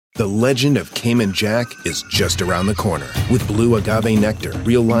The legend of Cayman Jack is just around the corner. With blue agave nectar,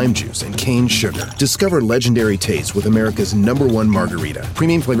 real lime juice, and cane sugar. Discover legendary taste with America's #1 margarita.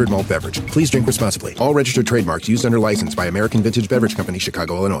 Premium flavored malt beverage. Please drink responsibly. All registered trademarks used under license by American Vintage Beverage Company,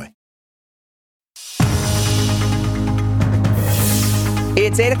 Chicago, Illinois.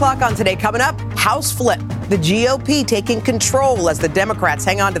 It's 8 o'clock on Today. Coming up, House flip. The GOP taking control as the Democrats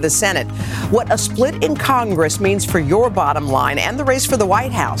hang on to the Senate. What a split in Congress means for your bottom line and the race for the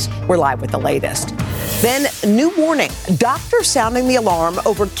White House. We're live with the latest. Then, new warning. Doctors sounding the alarm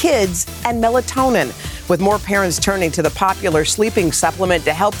over kids and melatonin. With more parents turning to the popular sleeping supplement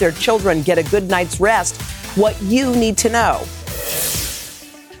to help their children get a good night's rest, what you need to know.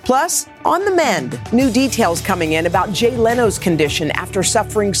 Plus, on the mend, new details coming in about Jay Leno's condition after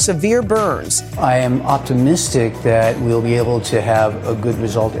suffering severe burns. I am optimistic that we'll be able to have a good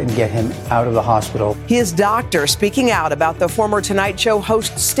result and get him out of the hospital. His doctor speaking out about the former Tonight Show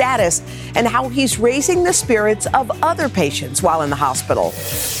host status and how he's raising the spirits of other patients while in the hospital.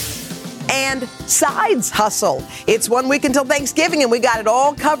 And sides hustle. It's 1 week until Thanksgiving, and we got it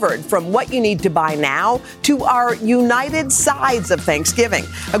all covered, from what you need to buy now to our United Sides of Thanksgiving.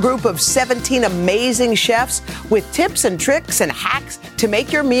 A group of 17 amazing chefs with tips and tricks and hacks to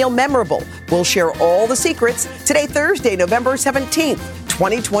make your meal memorable. We'll share all the secrets today, Thursday, November 17th,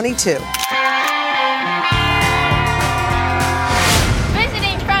 2022.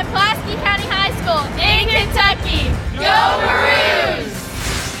 Visiting from Pulaski County High School in Kentucky. Go Maroons!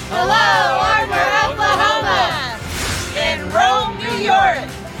 Hello, Arbor, Oklahoma, and Rome, New York.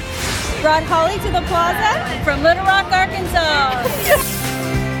 Brought Holly to the plaza from Little Rock, Arkansas.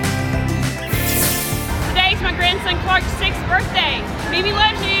 Today's my grandson Clark's 6th birthday. Mimi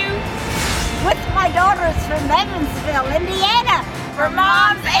loves you. With my daughters from Evansville, Indiana, For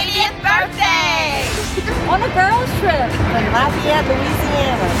Mom's 80th birthday. on a girls' trip from Lafayette,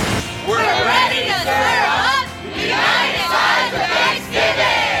 Louisiana. We're ready to stir up United Sides of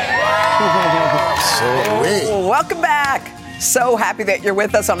Thanksgiving. Welcome back. So happy that you're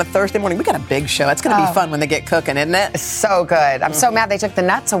with us on a Thursday morning. We got a big show. It's going to be fun when they get cooking, isn't it? So good. I'm so mad they took the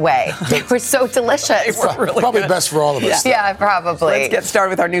nuts away. They were so delicious. They were really Probably good. best for all of us. Yeah, probably. Let's get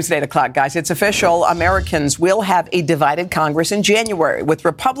started with our news at 8 o'clock, guys. It's official. Americans will have a divided Congress in January, with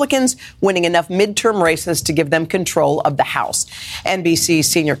Republicans winning enough midterm races to give them control of the House. NBC's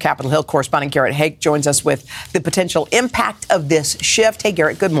senior Capitol Hill correspondent Garrett Haake joins us with the potential impact of this shift. Hey,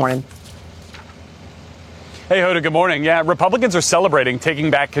 Garrett, good morning. Hey, Hoda, good morning. Yeah, Republicans are celebrating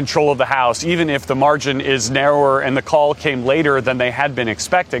taking back control of the House, even if the margin is narrower and the call came later than they had been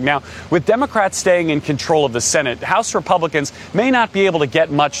expecting. Now, with Democrats staying in control of the Senate, House Republicans may not be able to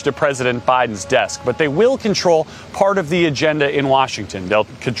get much to President Biden's desk, but they will control part of the agenda in Washington. They'll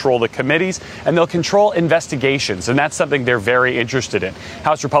control the committees and they'll control investigations, and that's something they're very interested in.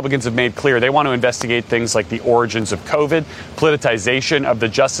 House Republicans have made clear they want to investigate things like the origins of COVID, politicization of the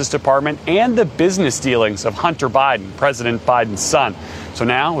Justice Department, and the business dealings of Hunter Biden, President Biden's son. So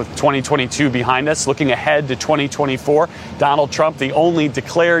now, with 2022 behind us, looking ahead to 2024, Donald Trump, the only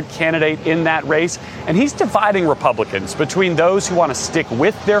declared candidate in that race, and he's dividing Republicans between those who want to stick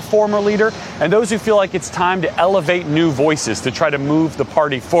with their former leader and those who feel like it's time to elevate new voices to try to move the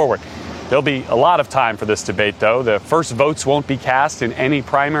party forward. There'll be a lot of time for this debate, though. The first votes won't be cast in any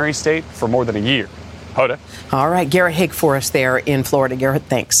primary state for more than a year. Hoda. All right, Garrett Haake for us there in Florida. Garrett,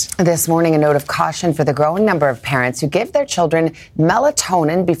 thanks. This morning, a note of caution for the growing number of parents who give their children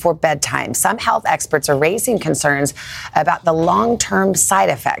melatonin before bedtime. Some health experts are raising concerns about the long-term side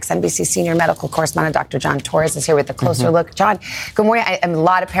effects. NBC senior medical correspondent Dr. John Torres is here with a closer look. John, good morning. A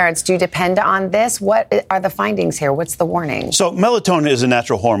lot of parents do depend on this. What are the findings here? What's the warning? So melatonin is a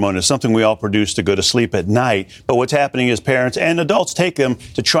natural hormone. It's something we all produce to go to sleep at night. But what's happening is parents and adults take them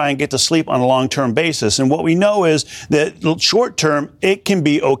to try and get to sleep on a long-term basis. And what we know is that short term, it can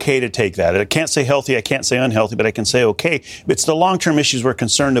be okay to take that. I can't say healthy, I can't say unhealthy, but I can say okay. It's the long-term issues we're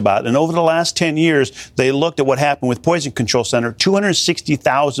concerned about. And over the last 10 years, they looked at what happened with Poison Control Center.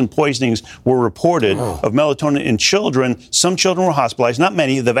 260,000 poisonings were reported of melatonin in children. Some children were hospitalized, not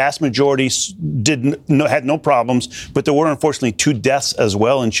many. The vast majority had no problems, but there were unfortunately 2 deaths as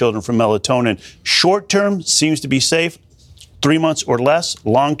well in children from melatonin. Short term seems to be safe. 3 months or less.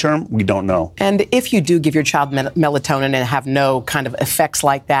 Long term, we don't know. And if you do give your child melatonin and have no kind of effects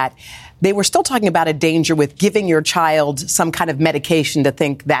like that, they were still talking about a danger with giving your child some kind of medication to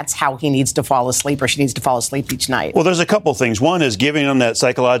think that's how he needs to fall asleep or she needs to fall asleep each night. Well, there's a couple things. One is giving them that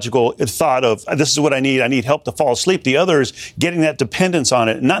psychological thought of, this is what I need help to fall asleep. The other is getting that dependence on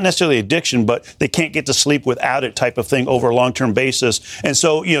it, not necessarily addiction, but they can't get to sleep without it type of thing over a long-term basis. And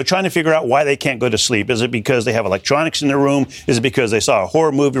so, trying to figure out why they can't go to sleep. Is it because they have electronics in their room? Is it because they saw a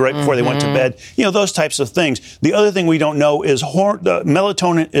horror movie right before they went to bed? Those types of things. The other thing we don't know is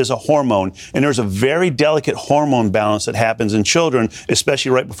melatonin is a hormone. And there's a very delicate hormone balance that happens in children,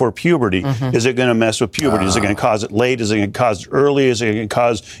 especially right before puberty. Is it going to mess with puberty? Is it going to cause it late? Is it going to cause it early? Is it going to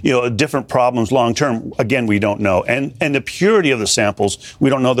cause, different problems long term? Again, we don't know. And the purity of the samples, we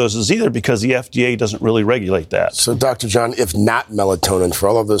don't know those either because the FDA doesn't really regulate that. So, Dr. John, if not melatonin, for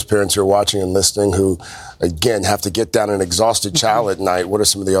all of those parents who are watching and listening who, again, have to get down an exhausted child at night, what are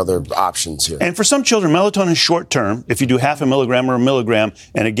some of the other options here? And for some children, melatonin is short term. If you do 0.5 milligram or 1 milligram,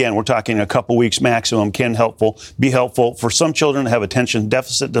 and again, we're talking a couple weeks maximum, can be helpful. For some children that have attention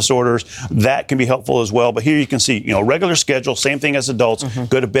deficit disorders, that can be helpful as well. But here you can see, regular schedule, same thing as adults.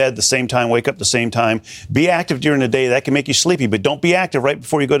 Go to bed the same time, wake up the same time. Be active during the day. That can make you sleepy, but don't be active right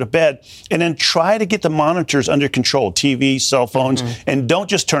before you go to bed. And then try to get the monitors under control, TV, cell phones, and don't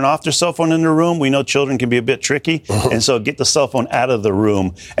just turn off their cell phone in the room. We know children can be a bit tricky, and so get the cell phone out of the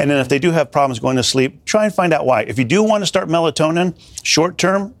room. And then if they do have problems going to sleep, try and find out why. If you do want to start melatonin, short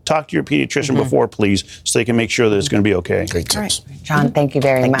term, talk to your pediatrician before, please, so they can make sure that it's going to be okay. Great tips. Right. John, thank you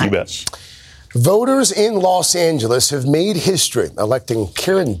very much. You bet. Voters in Los Angeles have made history, electing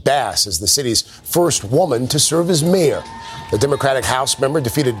Karen Bass as the city's first woman to serve as mayor. The Democratic House member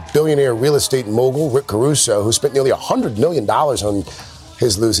defeated billionaire real estate mogul Rick Caruso, who spent nearly $100 million on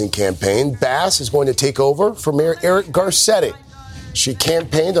his losing campaign. Bass is going to take over for Mayor Eric Garcetti. She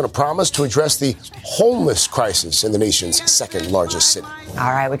campaigned on a promise to address the homeless crisis in the nation's second largest city.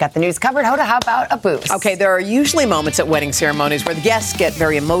 All right, we got the news covered. Hoda, how about a boost? Okay, there are usually moments at wedding ceremonies where the guests get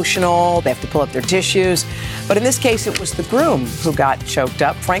very emotional. They have to pull up their tissues. But in this case, it was the groom who got choked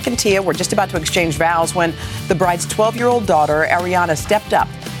up. Frank and Tia were just about to exchange vows when the bride's 12-year-old daughter, Ariana, stepped up.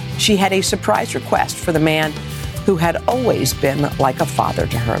 She had a surprise request for the man who had always been like a father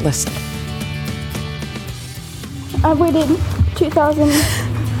to her. Listen. I waited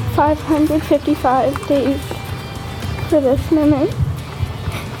 2,555 days for this moment.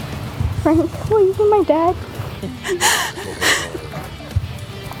 Frank, will you be my dad?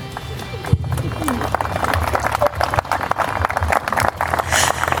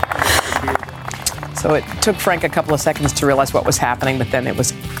 So it took Frank a couple of seconds to realize what was happening, but then it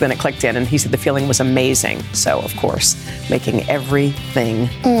clicked in, and he said the feeling was amazing. So, of course, making everything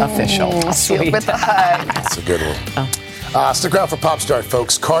official. Sweet. With a hug. That's a good one. Stick around for Pop Start,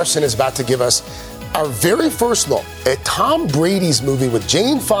 folks. Carson is about to give us our very first look at Tom Brady's movie with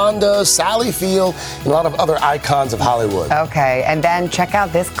Jane Fonda, Sally Field, and a lot of other icons of Hollywood. Okay, and then check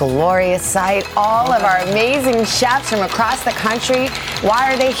out this glorious sight. All of our amazing chefs from across the country.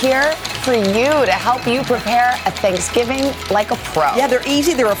 Why are they here? For you, to help you prepare a Thanksgiving like a pro. Yeah, they're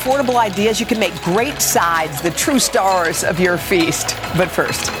easy, they're affordable ideas. You can make great sides, the true stars of your feast. But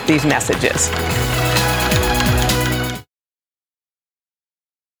first, these messages.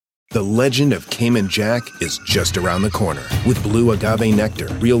 The legend of Cayman Jack is just around the corner. With blue agave nectar,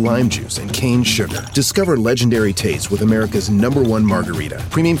 real lime juice, and cane sugar. Discover legendary taste with America's #1 margarita.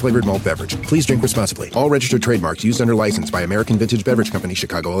 Premium flavored malt beverage. Please drink responsibly. All registered trademarks used under license by American Vintage Beverage Company,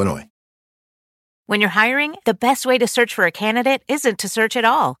 Chicago, Illinois. When you're hiring, the best way to search for a candidate isn't to search at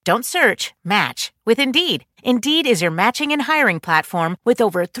all. Don't search, match with Indeed. Indeed is your matching and hiring platform with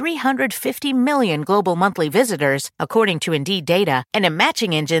over 350 million global monthly visitors, according to Indeed data, and a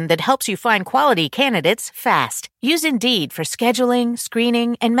matching engine that helps you find quality candidates fast. Use Indeed for scheduling,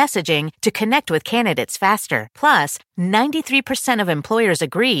 screening, and messaging to connect with candidates faster. Plus, 93% of employers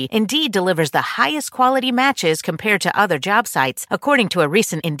agree Indeed delivers the highest quality matches compared to other job sites, according to a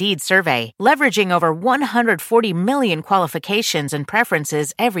recent Indeed survey. Leveraging over 140 million qualifications and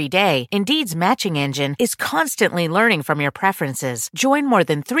preferences every day, Indeed's matching engine is constantly learning from your preferences. Join more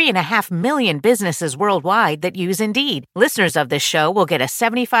than 3.5 million businesses worldwide that use Indeed. Listeners of this show will get a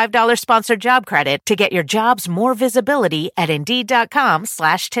 $75 sponsored job credit to get your jobs more visibility at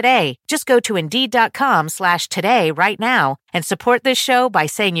Indeed.com/today. Just go to Indeed.com/today right now and support this show by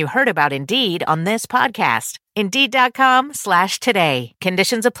saying you heard about Indeed on this podcast. Indeed.com/today.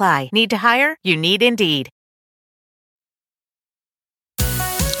 Conditions apply. Need to hire? You need Indeed.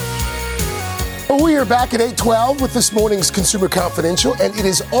 We are back at 8:12 with this morning's Consumer Confidential, and it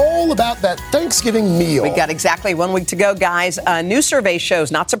is all about that Thanksgiving meal. We've got exactly 1 week to go, guys. A new survey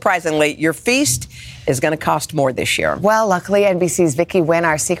shows, not surprisingly, your feast is going to cost more this year. Well, luckily, NBC's Vicky Nguyen,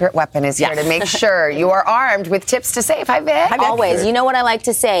 our secret weapon, is here to make sure you are armed with tips to save. Hi, Vic. Always. You know what I like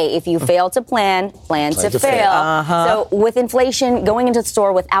to say? If you fail to plan to fail. So with inflation, going into the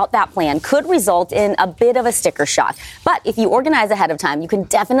store without that plan could result in a bit of a sticker shock. But if you organize ahead of time, you can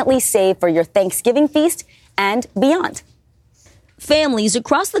definitely save for your Thanksgiving feast and beyond. Families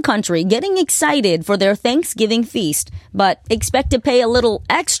across the country getting excited for their Thanksgiving feast, but expect to pay a little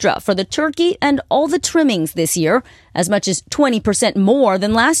extra for the turkey and all the trimmings this year, as much as 20% more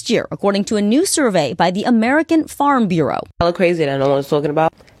than last year, according to a new survey by the American Farm Bureau. Hella crazy that no one's talking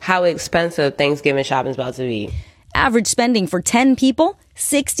about how expensive Thanksgiving shopping is about to be. Average spending for 10 people,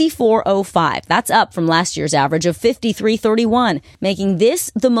 $64.05. That's up from last year's average of $53.31, making this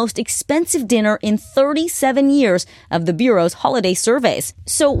the most expensive dinner in 37 years of the Bureau's holiday surveys.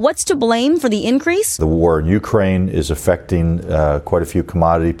 So what's to blame for the increase? The war in Ukraine is affecting quite a few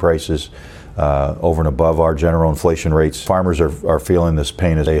commodity prices over and above our general inflation rates. Farmers are feeling this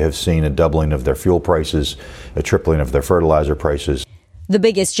pain as they have seen a doubling of their fuel prices, a tripling of their fertilizer prices. The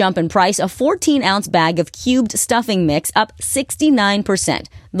biggest jump in price, a 14-ounce bag of cubed stuffing mix, up 69%.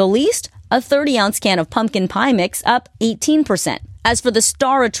 The least, a 30-ounce can of pumpkin pie mix, up 18%. As for the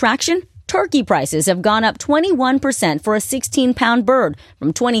star attraction, turkey prices have gone up 21% for a 16-pound bird,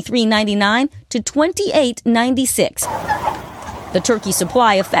 from $23.99 to $28.96. The turkey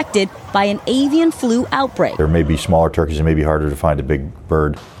supply affected by an avian flu outbreak. There may be smaller turkeys, it may be harder to find a big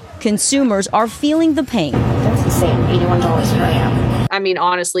bird. Consumers are feeling the pain. That's the same, $81 per lamb. I mean,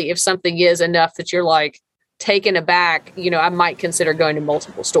 honestly, if something is enough that you're like taken aback, I might consider going to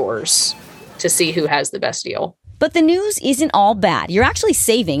multiple stores to see who has the best deal. But the news isn't all bad. You're actually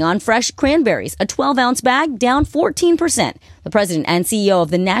saving on fresh cranberries, a 12-ounce bag down 14%. The president and CEO of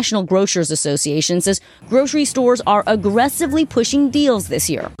the National Grocers Association says grocery stores are aggressively pushing deals this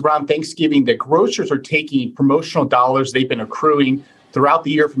year. Around Thanksgiving, the grocers are taking promotional dollars they've been accruing throughout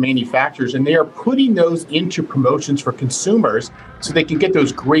the year for manufacturers, and they are putting those into promotions for consumers so they can get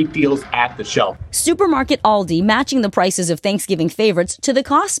those great deals at the shelf. Supermarket Aldi matching the prices of Thanksgiving favorites to the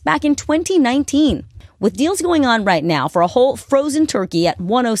costs back in 2019. With deals going on right now for a whole frozen turkey at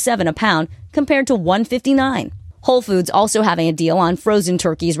 $107 a pound compared to $159. Whole Foods also having a deal on frozen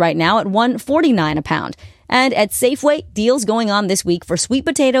turkeys right now at $149 a pound. And at Safeway, deals going on this week for sweet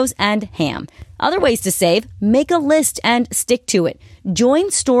potatoes and ham. Other ways to save, make a list and stick to it.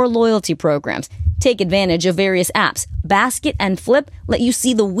 Join store loyalty programs. Take advantage of various apps. Basket and Flip let you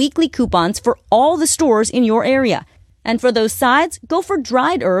see the weekly coupons for all the stores in your area. And for those sides, go for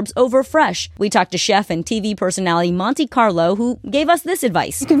dried herbs over fresh. We talked to chef and TV personality Monte Carlo, who gave us this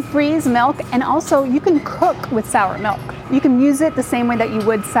advice. You can freeze milk, and also you can cook with sour milk. You can use it the same way that you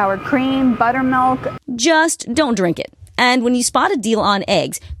would sour cream, buttermilk. Just don't drink it. And when you spot a deal on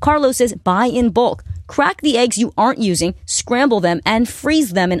eggs, Carlo says buy in bulk. Crack the eggs you aren't using, scramble them, and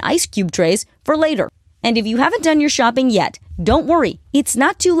freeze them in ice cube trays for later. And if you haven't done your shopping yet, don't worry, it's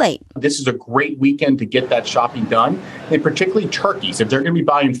not too late. This is a great weekend to get that shopping done, and particularly turkeys. If they're going to be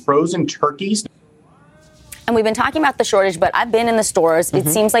buying frozen turkeys. And we've been talking about the shortage, but I've been in the stores. It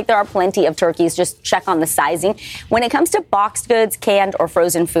seems like there are plenty of turkeys. Just check on the sizing. When it comes to boxed goods, canned or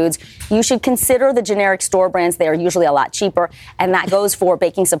frozen foods, you should consider the generic store brands. They are usually a lot cheaper. And that goes for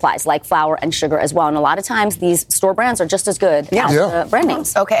baking supplies like flour and sugar as well. And a lot of times these store brands are just as good as the brand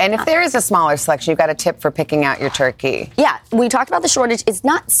names. Okay, and if there is a smaller selection, you've got a tip for picking out your turkey. Yeah, we talked about the shortage. It's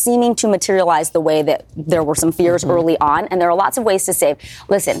not seeming to materialize the way that there were some fears early on. And there are lots of ways to save.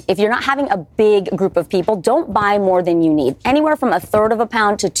 Listen, if you're not having a big group of people, don't buy more than you need. Anywhere from 1/3 of a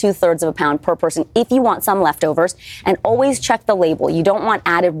pound to 2/3 of a pound per person if you want some leftovers. And always check the label. You don't want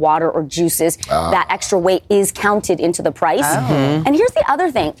added water or juices. That extra weight is counted into the price. And here's the other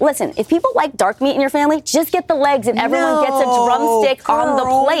thing. Listen, if people like dark meat in your family, just get the legs and everyone gets a drumstick on the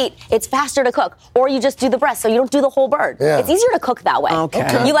plate. It's faster to cook. Or you just do the breast so you don't do the whole bird. It's easier to cook that way.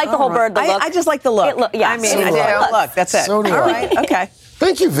 You like the whole bird, the look. I just like the look. I mean, look, that's it. So do I. All right, okay.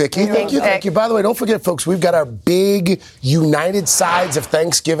 Thank you, Vicky. Thank you. By the way, don't forget, folks, we've got our big United Sides of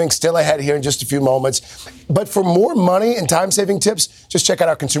Thanksgiving still ahead here in just a few moments. But for more money and time-saving tips, just check out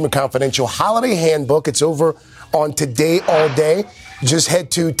our Consumer Confidential Holiday Handbook. It's over on Today All Day. Just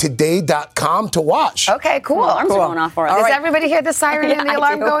head to today.com to watch. Okay, cool. Alarms are going off for us. Does everybody hear the siren and the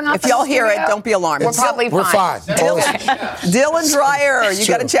alarm going off? If y'all hear it, don't be alarmed. We're probably fine. We're fine. Dylan Dreyer, you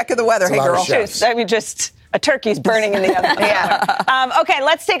got to check the weather. Hey, girl. I mean, just A turkey's burning in the oven. Okay,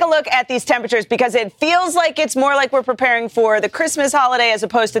 let's take a look at these temperatures because it feels like it's more like we're preparing for the Christmas holiday as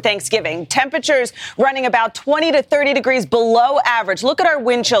opposed to Thanksgiving. Temperatures running about 20 to 30 degrees below average. Look at our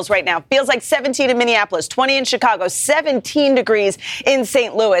wind chills right now. Feels like 17 in Minneapolis, 20 in Chicago, 17 degrees in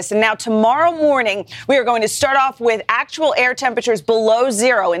St. Louis. And now tomorrow morning, we are going to start off with actual air temperatures below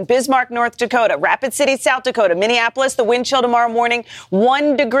zero in Bismarck, North Dakota, Rapid City, South Dakota, Minneapolis. The wind chill tomorrow morning,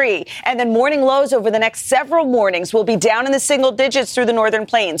 1 degree. And then morning lows over the next several mornings will be down in the single digits through the northern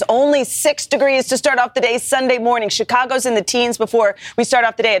plains. Only 6 degrees to start off the day Sunday morning. Chicago's in the teens before we start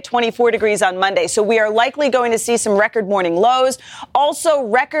off the day at 24 degrees on Monday. So we are likely going to see some record morning lows. Also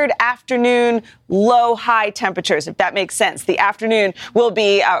record afternoon low high temperatures, if that makes sense. The afternoon will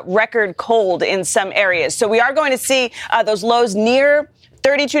be record cold in some areas. So we are going to see those lows near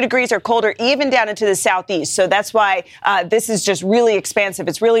 32 degrees or colder, even down into the southeast. So that's why this is just really expansive.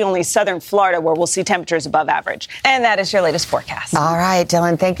 It's really only southern Florida where we'll see temperatures above average. And that is your latest forecast. All right,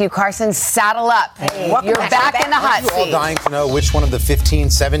 Dylan. Thank you, Carson. Saddle up. Hey, you're back in the hot seat. You're all dying to know which one of the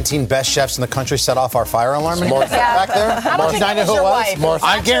 15, 17 best chefs in the country set off our fire alarm back there. I know who it was.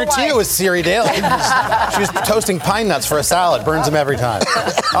 I guarantee it was Siri Daly. She was toasting pine nuts for a salad. Burns them every time.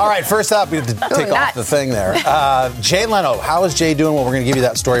 All right, first up, we have to take off the thing there. Jay Leno. How is Jay doing? Well, we're going to give you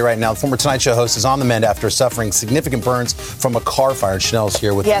that story right now. The former Tonight Show host is on the mend after suffering significant burns from a car fire. And Chanel's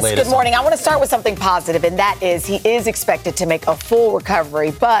here with the latest. Yes, good morning. I want to start with something positive, and that is he is expected to make a full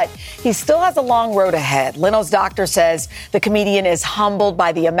recovery, but he still has a long road ahead. Leno's doctor says the comedian is humbled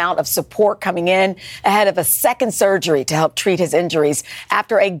by the amount of support coming in ahead of a second surgery to help treat his injuries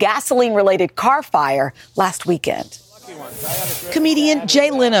after a gasoline-related car fire last weekend. Comedian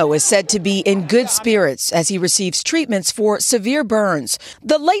Jay Leno is said to be in good spirits as he receives treatments for severe burns.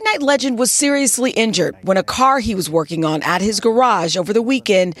 The late-night legend was seriously injured when a car he was working on at his garage over the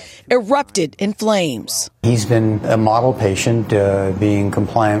weekend erupted in flames. He's been a model patient, being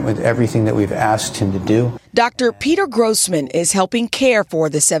compliant with everything that we've asked him to do. Dr. Peter Grossman is helping care for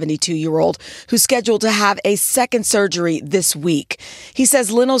the 72-year-old who's scheduled to have a second surgery this week. He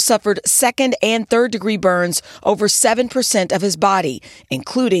says Leno suffered second and third degree burns over 7% of his body,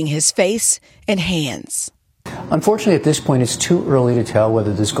 including his face and hands. Unfortunately, at this point, it's too early to tell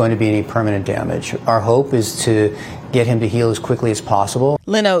whether there's going to be any permanent damage. Our hope is to get him to heal as quickly as possible.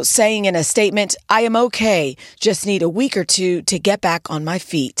 Leno saying in a statement, "I am okay, just need a week or two to get back on my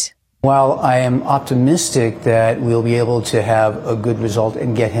feet." While I am optimistic that we'll be able to have a good result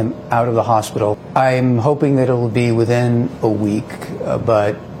and get him out of the hospital, I'm hoping that it will be within a week,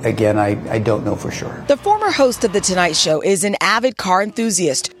 but again, I don't know for sure. The former host of The Tonight Show is an avid car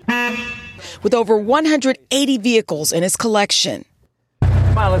enthusiast with over 180 vehicles in his collection.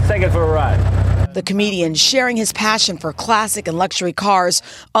 Come on, let's take it for a ride. The comedian sharing his passion for classic and luxury cars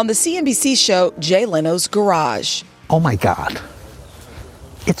on the CNBC show Jay Leno's Garage. Oh my God.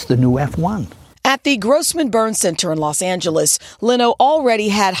 It's the new F1. At the Grossman Burn Center in Los Angeles, Leno already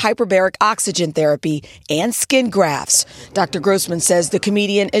had hyperbaric oxygen therapy and skin grafts. Dr. Grossman says the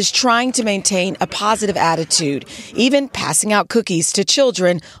comedian is trying to maintain a positive attitude, even passing out cookies to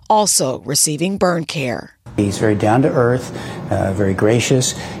children also receiving burn care. He's very down to earth, very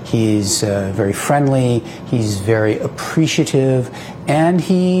gracious. He's very friendly. He's very appreciative, and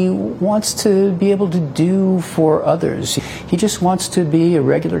he wants to be able to do for others. He just wants to be a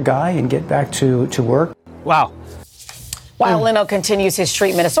regular guy and get back to work. Wow. While Leno continues his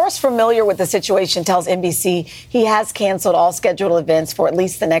treatment, a source familiar with the situation tells NBC he has canceled all scheduled events for at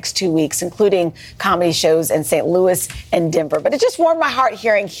least the next 2 weeks, including comedy shows in St. Louis and Denver. But it just warmed my heart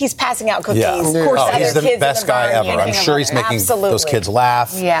hearing he's passing out cookies. Yeah. Of course, he's the best guy ever. I'm sure he's making those kids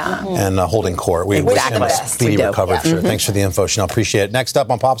laugh and holding court. We wish him a speedy recovery. Sure. Thanks for the info, Chanel. Appreciate it. Next up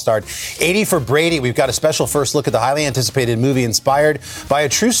on Popstar, 80 for Brady. We've got a special first look at the highly anticipated movie inspired by a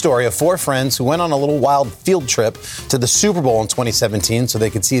true story of 4 friends who went on a little wild field trip to the Super Bowl in 2017 so they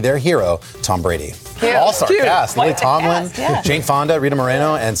could see their hero, Tom Brady. All-star cast. Lily Tomlin, Jane Fonda, Rita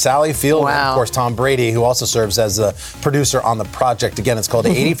Moreno, and Sally Field. And, of course, Tom Brady, who also serves as a producer on the project. Again, it's called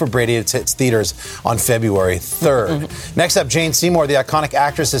 80 for Brady. It hits theaters on February 3rd. Next up, Jane Seymour, the iconic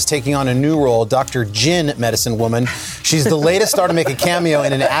actress, is taking on a new role, Dr. Gin Medicine Woman. She's the latest star to make a cameo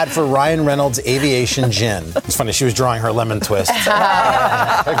in an ad for Ryan Reynolds Aviation Gin. It's funny, she was drawing her lemon twist.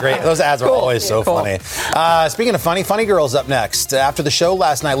 Great. Those ads are always so funny. Speaking of funny girls up next. After the show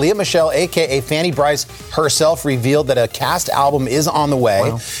last night, Leah Michele, a.k.a. Fanny Bryce herself, revealed that a cast album is on the way.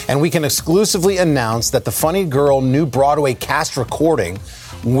 Wow. And we can exclusively announce that the Funny Girl new Broadway cast recording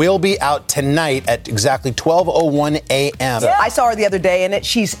will be out tonight at exactly 12:01 a.m. I saw her the other day, and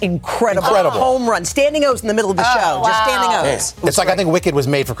she's incredible. Home run. Standing O's in the middle of the show. Just standing O's. It's like, I think Wicked was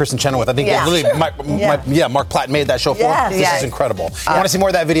made for Kristen Chenoweth. I think Mark Platt made that show for her. This is incredible. If you want to see more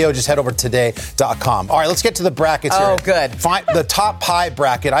of that video, just head over to today.com. All right, let's get to the brackets here. Oh, good. The top pie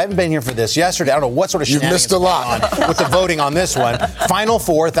bracket. I haven't been here for this yesterday. I don't know what sort of shenanigans missed a lot on with the voting on this one. Final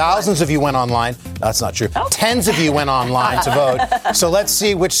four. Thousands of you went online. That's not true. Tens of you went online to vote. So let's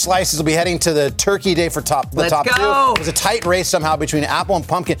see which slices will be heading to the Turkey Day for the top two. It was a tight race somehow between apple and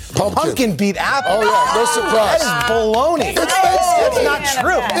pumpkin. Pumpkin beat apple. Oh, yeah. No surprise. That is baloney. It's Thanksgiving. That's not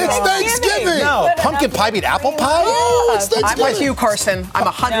true. It's Thanksgiving. No, pumpkin pie beat apple pie? Oh, it's Thanksgiving. I'm with you, Carson. I'm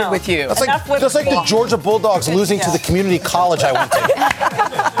 100 with you. That's like the Georgia Bulldogs losing to the community college I went to.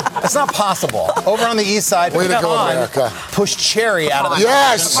 That's not possible. Over on the east side, way to go, America. Push cherry out of the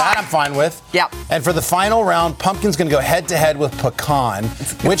Yes. That I'm fine with. Yep. And for the final round, pumpkin's going to go head-to-head with pecan.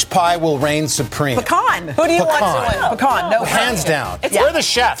 Which pie will reign supreme? Pecan. Who do you want to win? Pecan. No. Hands down. We're the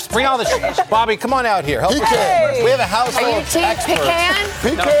chefs. Bring all the chefs. Bobby, come on out here. Help us. We have a household Are you team experts. pecan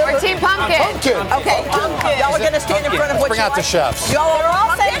or team pumpkin? Okay. Y'all are going to stand in front of what Bring out the chefs. Y'all are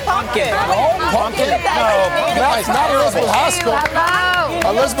all saying pumpkin. Pumpkin? Not Elizabeth Haskell. Hello.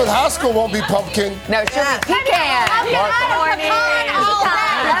 Elizabeth Haskell won't be pumpkin. No, she'll be pecan. How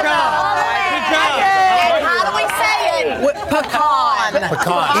do we say it? Pecan.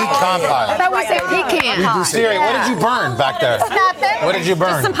 Pecan pie. I thought we said pecan. Siri, what did you burn back there? Nothing. What did you burn?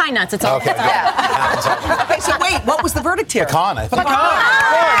 Just some pine nuts. It's all. Okay. Okay, so wait, what was the verdict here? Pecan, I think.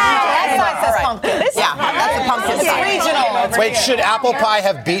 That's why it says pumpkin. Yeah, that's a pumpkin It's pie. regional. Wait, should apple pie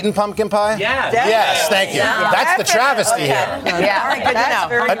have beaten pumpkin pie? Yes, thank you. That's the travesty here. Yeah. All right, good to know.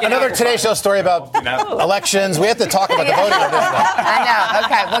 Another Today Show story about elections. We have to talk about the voting on this one. I know.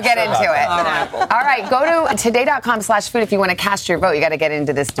 Okay, we'll get into it. All right, go to today.com/food if you want to cast your vote. You got to get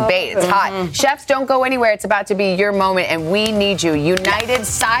into this debate. It's hot. Chefs, don't go anywhere. It's about to be your moment, and we need you. United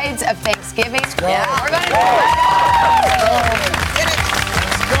Sides of Thanksgiving. Yeah, we're going to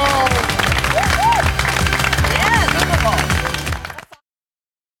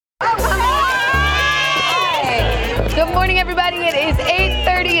Good morning, everybody. It is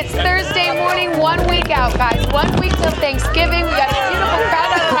 8:30. It's Thursday morning, 1 week out, guys. 1 week till Thanksgiving. We got a beautiful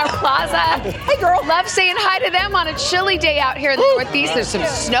crowd out in our plaza. Hey, girl. Love saying hi to them on a chilly day out here in the Northeast. There's some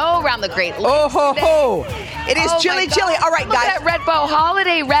snow around the Great Lakes. Oh, ho, ho. It is chilly. All right, Look guys. at that Red Bow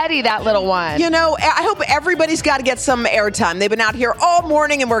holiday ready, that little one. You know, I hope everybody's got to get some airtime. They've been out here all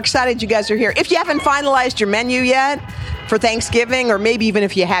morning, and we're excited you guys are here. If you haven't finalized your menu yet for Thanksgiving, or maybe even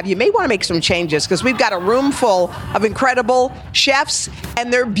if you have, you may want to make some changes because we've got a room full of incredible chefs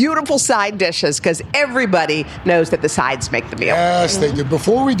and their beautiful side dishes because everybody knows that the sides make the meal. Yes, they do.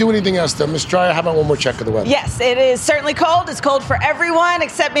 Before we do anything else, though, Ms. Dreyer, how about one more check of the weather? Yes, it is certainly cold. It's cold for everyone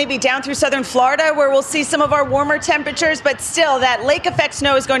except maybe down through southern Florida where we'll see some of our warmer temperatures. But still, that lake effect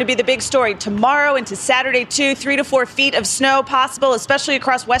snow is going to be the big story tomorrow into Saturday, too. 3 to 4 feet of snow possible, especially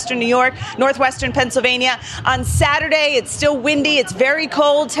across western New York, northwestern Pennsylvania. On Saturday, it's still windy. It's very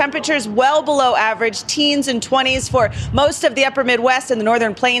cold. Temperatures well below average, teens and 20s for most of the upper Midwest and the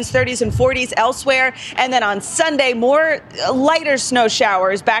northern plains, 30s and 40s elsewhere. And then on Sunday, more lighter snow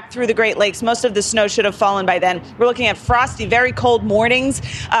showers back through the Great Lakes. Most of the snow should have fallen by then. We're looking at frosty, very cold mornings.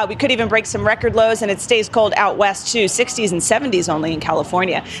 We could even break some record lows, and it stays cold out west, too. 60s and 70s only in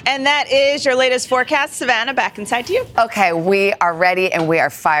California. And that is your latest forecast. Savannah, back inside to you. Okay, we are ready and we are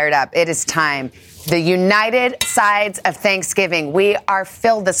fired up. It is time. The United Sides of Thanksgiving. We are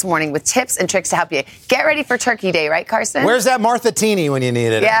filled this morning with tips and tricks to help you get ready for Turkey Day, right, Carson? Where's that Martha Teeny when you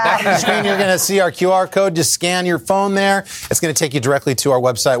need it? Yeah. Back on the screen, you're going to see our QR code. Just scan your phone there. It's going to take you directly to our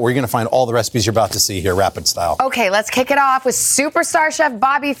website where you're going to find all the recipes you're about to see here, rapid style. Okay, let's kick it off with superstar chef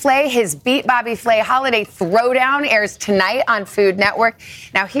Bobby Flay. His Beat Bobby Flay Holiday Throwdown airs tonight on Food Network.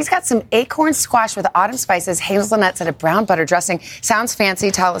 Now, he's got some acorn squash with autumn spices, hazelnuts, and a brown butter dressing. Sounds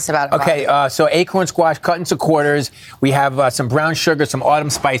fancy. Tell us about it, Okay, so acorn squash cut into quarters. We have some brown sugar, some autumn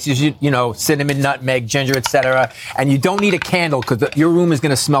spices, you know, cinnamon, nutmeg, ginger, etc. And you don't need a candle because your room is going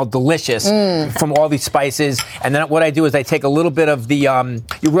to smell delicious from all these spices. And then what I do is I take a little bit of the,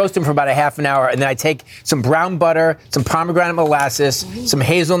 you roast them for about a half an hour, and then I take some brown butter, some pomegranate molasses, some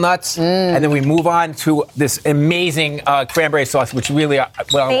hazelnuts, and then we move on to this amazing cranberry sauce, which really,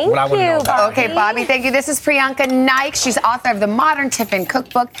 what I want to know about. Okay, Bobby, thank you. This is Priyanka Naik. She's author of the Modern Tiffin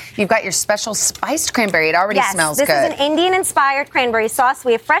Cookbook. You've got your special spiced cranberry. It already smells good. This is an Indian-inspired cranberry sauce.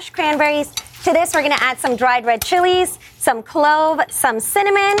 We have fresh cranberries. To this, we're going to add some dried red chilies, some clove, some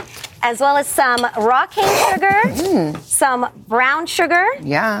cinnamon, as well as some raw cane sugar, some brown sugar,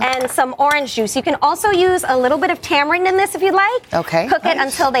 and some orange juice. You can also use a little bit of tamarind in this if you'd like. Okay. Cook it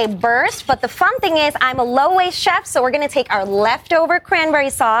until they burst. But the fun thing is I'm a low-waste chef, so we're going to take our leftover cranberry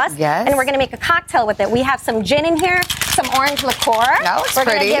sauce and we're going to make a cocktail with it. We have some gin in here, some orange liqueur. We're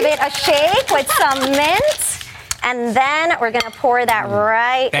going to give it a shake with some mint. And then we're going to pour that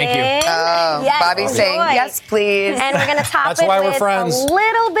right in. Thank you. Bobby's saying, yes, please. And we're going to top That's it why we're with friends. a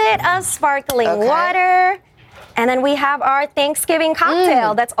little bit of sparkling water. And then we have our Thanksgiving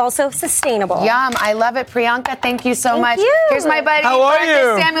cocktail that's also sustainable. Yum. I love it. Priyanka, thank you so much. you. Here's my buddy, How are Marcus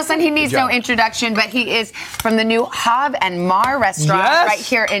you? Samuelson. He needs no introduction, but he is from the new Hav and Mar restaurant right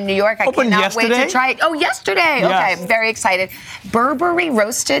here in New York. I Opened cannot wait yesterday? to try it. Oh, yesterday. Yes. Okay, very excited. Burberry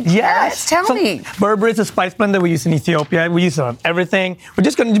roasted carrots. Tell me. Burberry is a spice blend that we use in Ethiopia. We use it on everything. We're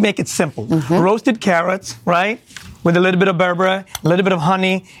just going to make it simple. Roasted carrots, right? With a little bit of Burberry, a little bit of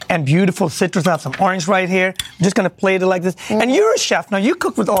honey, and beautiful citrus. I have some orange right here. I'm just going to plate it like this. And you're a chef. Now, you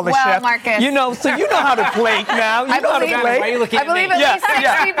cook with all the chefs. Marcus. You know, so you know how to plate now. You know how to plate. I believe at least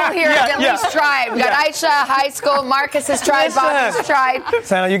 6 people here have at least tried. We got Aisha, high school. Marcus has tried. Bob has tried.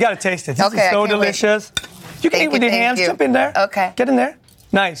 Santa, you got to taste it. This Okay, is so I can't wait. delicious. You can eat with your hands. Jump in there. Okay. Get in there.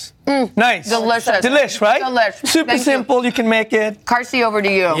 Nice. Nice. Delicious. Delish, right? Delish. Super simple. You can make it. Carsey, over to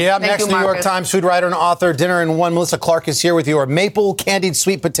you. Yeah, up next, New York Times food writer and author, Dinner in One. Melissa Clark is here with your maple candied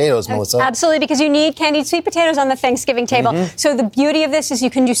sweet potatoes, Melissa. Absolutely, because you need candied sweet potatoes on the Thanksgiving table. So the beauty of this is you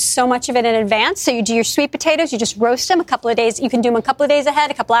can do so much of it in advance. So you do your sweet potatoes, you just roast them a couple of days. You can do them a couple of days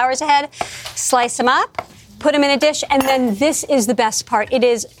ahead, a couple hours ahead. Slice them up, put them in a dish, and then this is the best part. It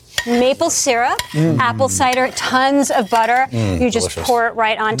is maple syrup, apple cider, tons of butter. You just delicious. pour it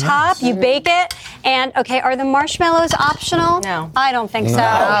right on top. You bake it. And, okay, are the marshmallows optional? No. I don't think so. No.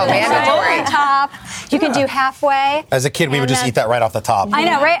 Oh, mandatory. Right on top. You can do halfway. As a kid, we would just eat that right off the top. I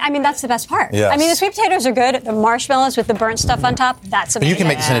know, right? I mean, that's the best part. Yes. I mean, the sweet potatoes are good. The marshmallows with the burnt stuff on top, that's But amazing. you can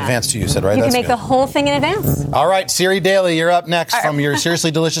make this in advance, too, you said, right? You can That's make good. the whole thing in advance. All right, Siri Daly, you're up next from your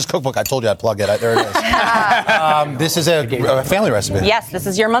Seriously Delicious cookbook. I told you I'd plug it. There it is. This is a family recipe. Yes, this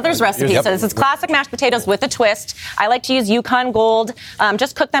is your mother's recipe. Yep. So this is classic mashed potatoes with a twist. I like to use Yukon Gold.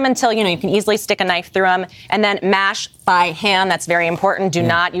 Just cook them until, you can easily stick a knife through them. And then mash by hand. That's very important. Do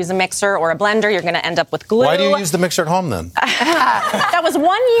not use a mixer or a blender. You're going to end up with glue. Why do you use the mixer at home, then? That was 1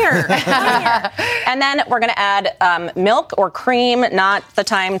 year. And then we're going to add milk or cream, not the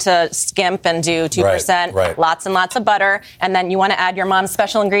time to skimp and do 2%. Right. Lots and lots of butter. And then you want to add your mom's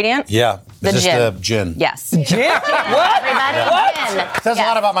special ingredient. Yeah. The Is this gin. the gin? Yes. Gin? What? What? Says a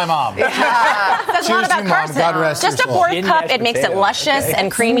lot about my mom. Says a lot Cheers to about you, Mom. Carson. God rest Just a your soul. fourth cup. It makes it luscious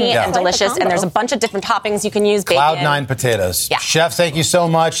and creamy Yeah. and delicious. And there's a bunch of different toppings you can use. Bacon. Cloud9 potatoes. Yeah. Chef, thank you so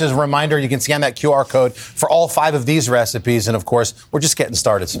much. As a reminder, you can scan that QR code for all 5 of these recipes. And of course, we're just getting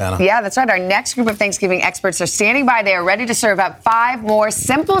started, Savannah. Yeah, that's right. Our next group of Thanksgiving experts are standing by. They are ready to serve up 5 more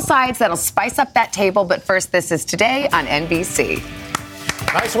simple sides that'll spice up that table. But first, this is Today on NBC.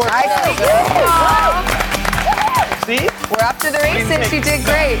 Nice work. See? We're up to the races. You did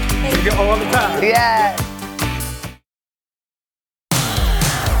great. You go all the time. Yeah.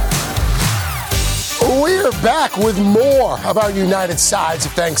 We're back with more of our United Sides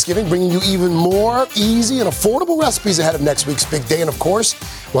of Thanksgiving, bringing you even more easy and affordable recipes ahead of next week's big day. And of course,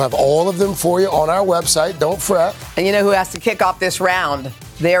 we'll have all of them for you on our website. Don't fret. And you know who has to kick off this round?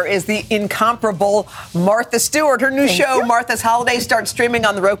 There is the incomparable Martha Stewart. Her new show, Martha's Holiday, starts streaming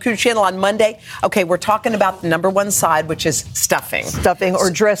on the Roku channel on Monday. Okay, we're talking about the number one side, which is stuffing. Stuffing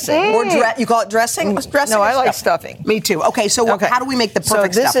or dressing. Or you call it dressing? Dressing No, or I like stuffing. Me too. Okay, so how do we make the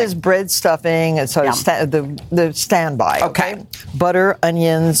perfect So this stuffing? is bread stuffing. And so the standby. Okay. Butter,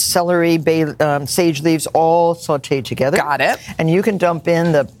 onions, celery, sage leaves, all sautéed together. Got it. And you can dump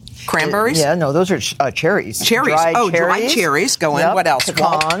in the cranberries? Yeah, no, those are cherries. Cherries. Dried cherries. Go in. Yep. What else?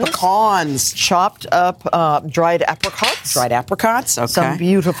 Pecans. Chopped up dried apricots. Dried apricots. Okay. Some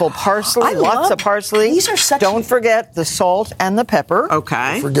beautiful parsley. Lots of parsley. These are such. Don't forget the salt and the pepper.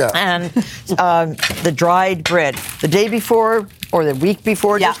 Okay. Forget. And the dried bread. The day before or the week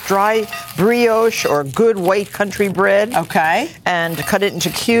before, just dry brioche or good white country bread. Okay. And cut it into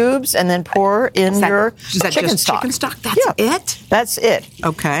cubes and then pour in your chicken stock. Chicken stock? That's it? That's it.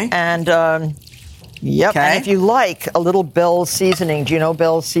 Okay. And yep. Okay. And if you like a little Bell's seasoning, do you know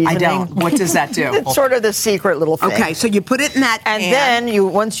Bell's seasoning? I don't. What does that do? It's sort of the secret little thing. Okay, so you put it in that and pan.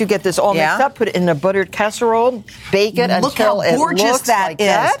 then once you get this all mixed up, put it in a buttered casserole, bake it Look until how gorgeous it looks that like is.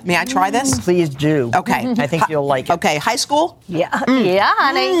 that. May I try this? Please do. Okay. I think you'll like it. Okay, high school? Yeah. Yeah,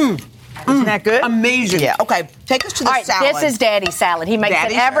 honey. Isn't that good? Amazing. Yeah. Okay. Take us to the All right, salad. this is Daddy's salad. He makes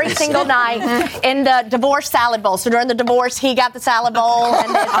it every single night in the divorce salad bowl. So during the divorce, he got the salad bowl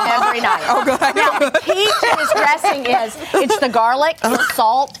and then every night. Oh, good. Now, the key to his dressing is it's the garlic, it's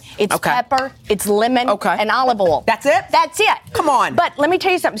salt, it's pepper, it's lemon, and olive oil. That's it? That's it. Come on. But let me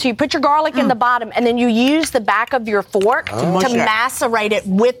tell you something. So you put your garlic in the bottom, and then you use the back of your fork to macerate it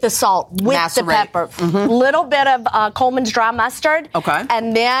with the salt, with the pepper. Little bit of Coleman's dry mustard. Okay.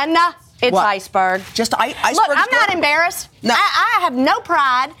 And then it's iceberg. Just iceberg. Look, I'm not embarrassed. No. I have no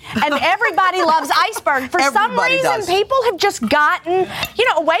pride, and everybody loves iceberg. For some reason, people have just gotten,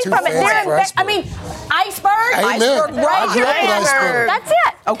 away from it. I mean, iceberg. Iceberg. Raise your hand. That's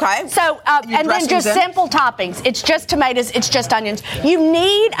it. Okay. So, and then just simple toppings. It's just tomatoes. It's just onions. You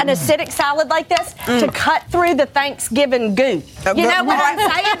need an acidic salad like this to cut through the Thanksgiving goo. You know what I'm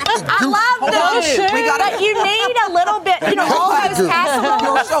saying? I love the goo. But you need a little bit, all those casseroles.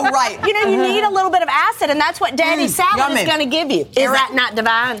 You're so right. You need a little bit of acid, and that's what Daddy's salad is going to give you. Is that not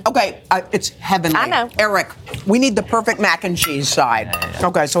divine? Okay, it's heavenly. I know. Eric, we need the perfect mac and cheese side.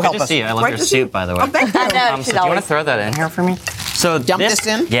 Okay, so help Good to us. see you. I love your soup, by the way. Oh, thank you. I know. So do you want to throw that in here for me? So Dump this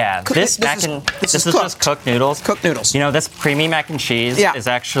in? Yeah, this is just cooked noodles. Cooked noodles. This creamy mac and cheese is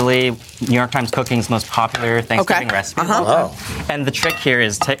actually New York Times Cooking's most popular Thanksgiving recipe. And the trick here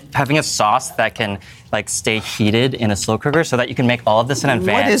is having a sauce that can stay heated in a slow cooker so that you can make all of this in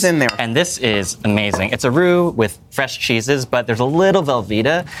advance. What is in there? And this is amazing. It's a roux with fresh cheeses, but there's a little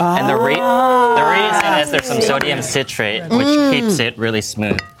Velveeta. And the reason is there's some sodium citrate, which keeps it really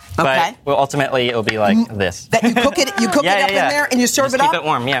smooth. But ultimately, it'll be like this. That you cook it up in there and you serve Just it up? keep it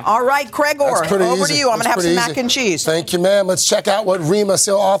warm, yeah. All right, Craig Orr, over to you. I'm going to have some mac and cheese. Thank you, ma'am. Let's check out what Rima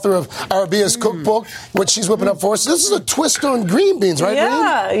Sil, author of Arabia's cookbook, what she's whipping up for us. This is a twist on green beans, right,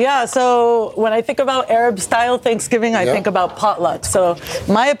 Rima? Yeah. So when I think about Arab-style Thanksgiving, I think about potluck. So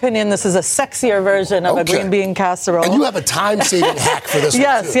in my opinion, this is a sexier version of a green bean casserole. And you have a time-saving hack for this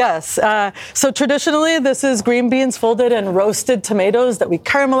Yes, one, too. yes. So traditionally, this is green beans folded in roasted tomatoes that we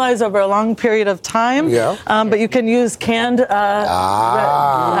caramelize over a long period of time. Yeah. But you can use canned in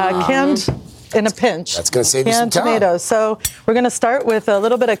a pinch. That's going to save you some Canned time. tomatoes. So we're going to start with a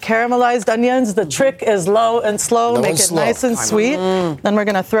little bit of caramelized onions. The trick is low and slow. Make it nice and sweet. Then we're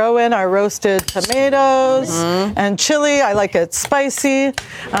going to throw in our roasted tomatoes and chili. I like it spicy.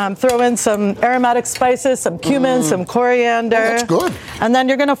 Throw in some aromatic spices, some cumin, some coriander. That's good. And then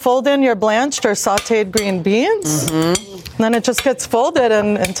you're going to fold in your blanched or sautéed green beans. And then it just gets folded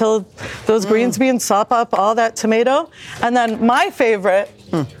until those greens beans sop up all that tomato. And then my favorite,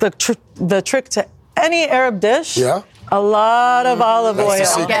 the trick to any Arab dish, a lot of olive oil.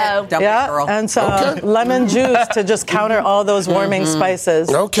 And some lemon juice to just counter all those warming spices.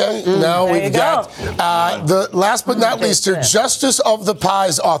 Okay, now There we've you got the last but not least, the Justice of the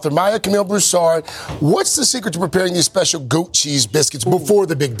Pies author, Maya Camille Broussard. What's the secret to preparing these special goat cheese biscuits before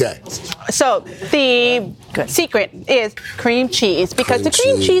the big day? So the secret is cream cheese, because the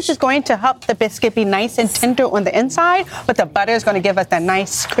cream cheese is going to help the biscuit be nice and tender on the inside, but the butter is going to give us that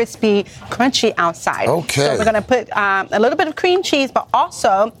nice, crispy, crunchy outside. Okay. So we're going to put a little bit of cream cheese, but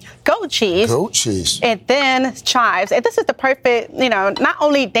also goat cheese. Goat cheese. And then chives. And this is the perfect, not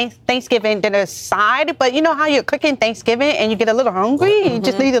only Thanksgiving dinner side, but you know how you're cooking Thanksgiving and you get a little hungry? You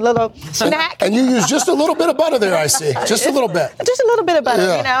just need a little snack. And you use just a little bit of butter there, I see. Just a little bit. Just a little bit of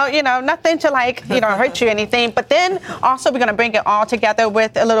butter, nothing to hurt you anything. But then also we're going to bring it all together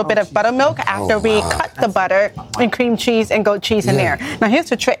with a little bit of buttermilk after we cut the butter and cream cheese and goat cheese in there. Now here's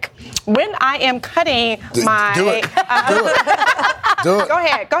the trick. When I am cutting my... Do it. Do it. Go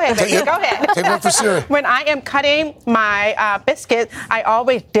ahead, baby. Go ahead. Take one for sure. When I am cutting my biscuit, I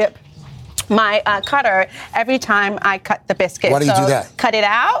always dip my cutter every time I cut the biscuit. Why do you do that? Cut it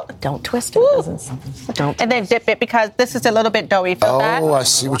out. Don't twist it. And then dip it, because this is a little bit doughy. Feel that? Oh, I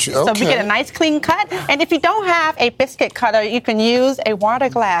see what you... So we get a nice clean cut. And if you don't have a biscuit cutter, you can use a water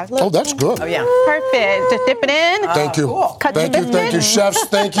glass. Look. Oh, that's good. Oh, yeah. Perfect. Just dip it in. Thank you. Cool. Cut Thank the you, thank you, biscuit. chefs.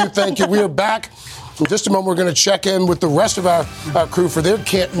 Thank you. We are back. In just a moment, we're going to check in with the rest of our crew for their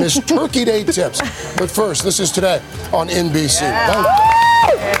can't-miss Turkey Day tips. But first, this is Today on NBC. Thank you.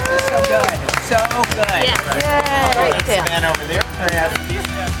 So good. So good. Right there. Man over there.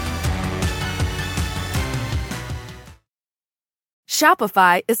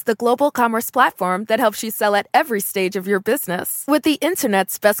 Shopify is the global commerce platform that helps you sell at every stage of your business. With the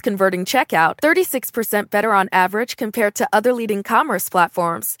internet's best converting checkout, 36% better on average compared to other leading commerce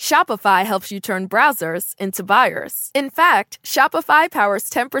platforms, Shopify helps you turn browsers into buyers. In fact, Shopify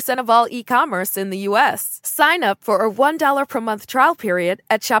powers 10% of all e-commerce in the U.S. Sign up for a $1 per month trial period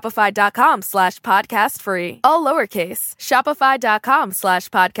at shopify.com/podcastfree. All lowercase.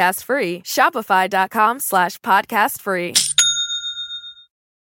 Shopify.com/podcastfree. Shopify.com/podcastfree.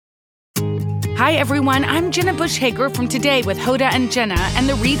 Hi, everyone. I'm Jenna Bush Hager from Today with Hoda and Jenna and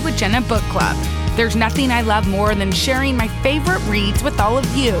the Read with Jenna book club. There's nothing I love more than sharing my favorite reads with all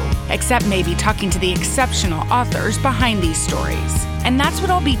of you, except maybe talking to the exceptional authors behind these stories. And that's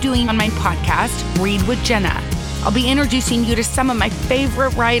what I'll be doing on my podcast, Read with Jenna. I'll be introducing you to some of my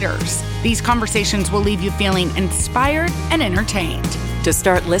favorite writers. These conversations will leave you feeling inspired and entertained. To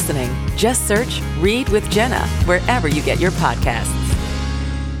start listening, just search Read with Jenna wherever you get your podcasts.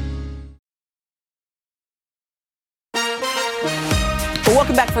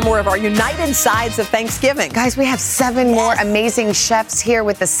 Welcome back for more of our United Sides of Thanksgiving. Guys, we have 7 more amazing chefs here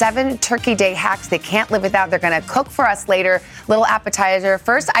with the 7 Turkey Day hacks they can't live without. They're going to cook for us later. Little appetizer.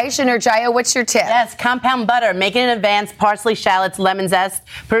 First, Aisha Nurjaya, what's your tip? Yes, compound butter. Make it in advance. Parsley, shallots, lemon zest.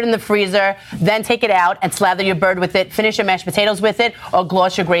 Put it in the freezer. Then take it out and slather your bird with it. Finish your mashed potatoes with it or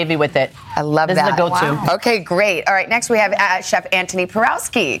gloss your gravy with it. I love that. This is the go-to. Wow. Okay, great. All right, next we have Chef Anthony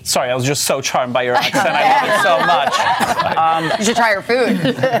Porowski. Sorry, I was just so charmed by your accent. I love it so much. You should try your food.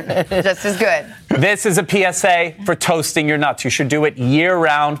 Just as good. This is a PSA for toasting your nuts. You should do it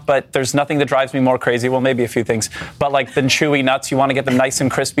year-round, but there's nothing that drives me more crazy. Well, maybe a few things. But like the chewy nuts, you want to get them nice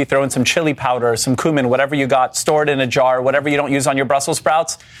and crispy. Throw in some chili powder, some cumin, whatever you got. Store it in a jar. Whatever you don't use on your Brussels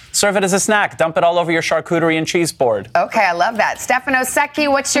sprouts, serve it as a snack. Dump it all over your charcuterie and cheese board. Okay, I love that. Stefano Secchi,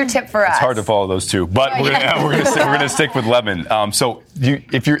 what's your tip for us? It's hard to follow those two, but we're gonna stick with lemon. So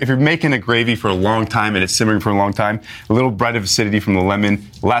if you're making a gravy for a long time and it's simmering for a long time, a little bite of acidity from the lemon,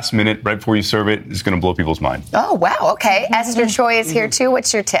 last minute, right before you serve it, is going to blow people's mind. Oh, wow. Okay. Esther Choi is here, too.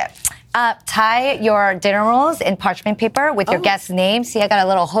 What's your tip? Tie your dinner rolls in parchment paper with your guest's name. See, I got a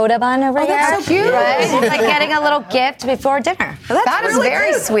little Hoda bun over there. That's so cute. Right? It's like getting a little gift before dinner. Well, that is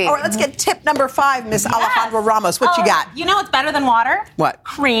very sweet. All right, let's get tip number 5, Miss Alejandra Ramos. What you got? You know what's better than water? What?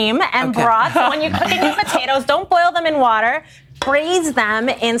 Cream and broth. So when you're cooking your potatoes, don't boil them in water. Braise them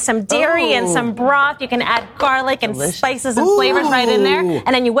in some dairy and some broth. You can add garlic and spices and flavors right in there.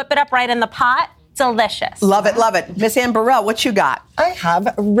 And then you whip it up right in the pot. Delicious. Love it, love it. Miss Ann Burrell, what you got? I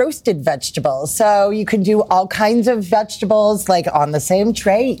have roasted vegetables. So you can do all kinds of vegetables, like on the same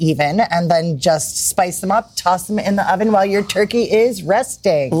tray even, and then just spice them up, toss them in the oven while your turkey is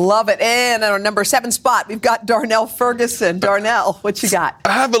resting. Love it. And on our number 7 spot, we've got Darnell Ferguson. Darnell, what you got?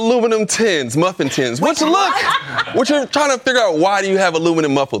 I have aluminum tins, muffin tins. What you're trying to figure out, why do you have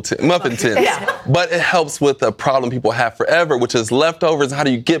aluminum muffin tins? Yeah. But it helps with a problem people have forever, which is leftovers. How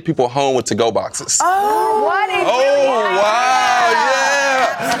do you get people home with to-go boxes? Oh, what is wow,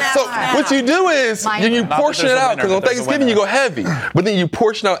 yeah. So what you do is you portion it out, because on Thanksgiving you go heavy, but then you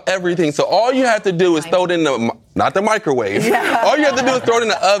portion out everything. So all you have to do is throw it in not the microwave. Yeah. All you have to do is throw it in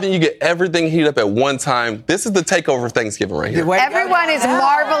the oven. You get everything heated up at one time. This is the takeover of Thanksgiving right here. Everyone is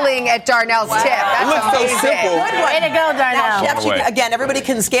marveling at Darnell's tip. That's it looks amazing. so simple. Way to go, Darnell. Chefs, again, everybody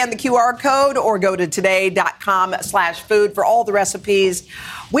can scan the QR code or go to today.com/food for all the recipes.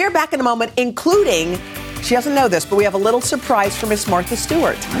 We're back in a moment, including, she doesn't know this, but we have a little surprise for Miss Martha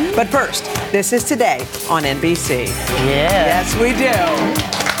Stewart. But first, this is Today on NBC. Yeah. Yes, we do.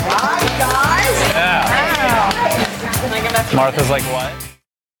 Right, guys? Yeah. Martha's like, what?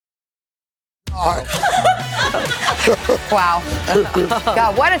 Wow.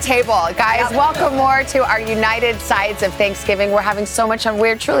 God, what a table. Guys, welcome more to our United Sides of Thanksgiving. We're having so much fun.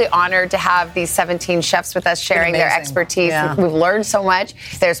 We're truly honored to have these 17 chefs with us sharing their expertise. Yeah. We've learned so much.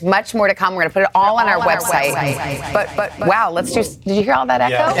 There's much more to come. We're going to put it all on our website. But wow, let's just, did you hear all that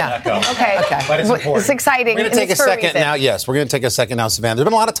echo? Yeah. Echo. Okay. But it's important. It's exciting. We're going to take a second now. Yes, we're going to take a second now, Savannah. There's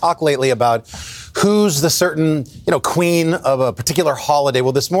been a lot of talk lately about who's the certain, queen of a particular holiday.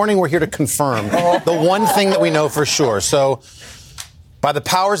 Well, this morning we're here to confirm the one thing that we know for sure. So, by the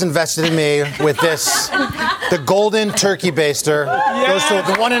powers invested in me with this, the golden turkey baster goes to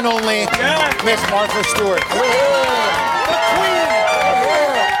the one and only Miss Martha Stewart.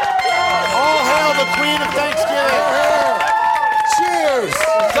 All hail the Queen of Thanksgiving. Cheers.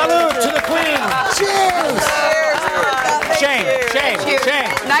 Salute to the Queen. Cheers. Shame.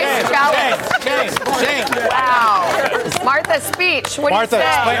 Nice challenge. Wow. Martha's speech. What Martha, do you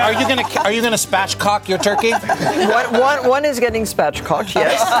say? are you gonna spatchcock your turkey? One is getting spatchcocked,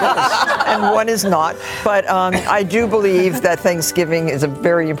 yes, and one is not. But I do believe that Thanksgiving is a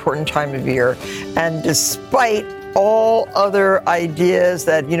very important time of year, and despite all other ideas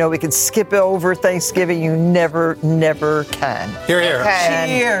that we can skip over Thanksgiving, you never can. Here.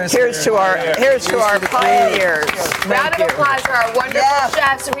 Okay. Here's to our pioneers. Round of applause for our wonderful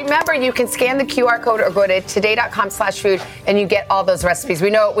chefs. Remember, you can scan the QR code or go to today.com/food and you get all those recipes. We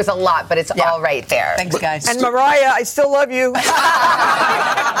know it was a lot, but it's all right there. Thanks, guys. And Mariah, I still love you.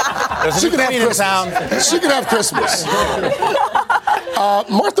 She can have Christmas.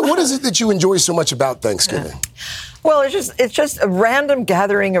 Martha, what is it that you enjoy so much about Thanksgiving? Well, it's just a random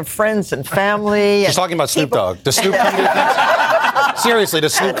gathering of friends and family. She's talking about Snoop Dogg. Does Snoop come to your Thanksgiving? Seriously,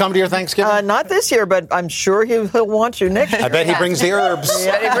 does Snoop come to your Thanksgiving? Not this year, but I'm sure he'll want to next year. I bet he brings the herbs.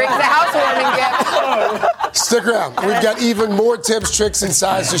 I bet he brings the housewarming gift. Stick around. We've got even more tips, tricks, and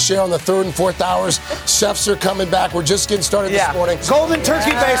sides to share on the third and fourth hours. Chefs are coming back. We're just getting started this morning. Golden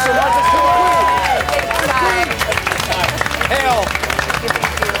turkey baster, Martha Stewart. Hail.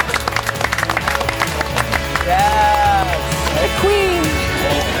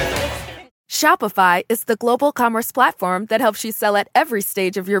 Shopify is the global commerce platform that helps you sell at every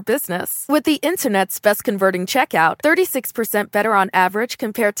stage of your business. With the internet's best converting checkout, 36% better on average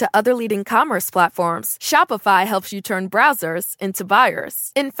compared to other leading commerce platforms, Shopify helps you turn browsers into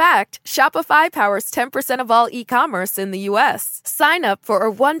buyers. In fact, Shopify powers 10% of all e-commerce in the U.S. Sign up for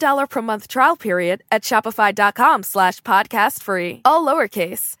a $1 per month trial period at shopify.com/podcast free. All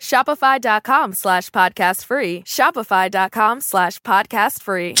lowercase, shopify.com/podcast free, shopify.com/podcast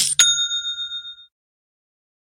free.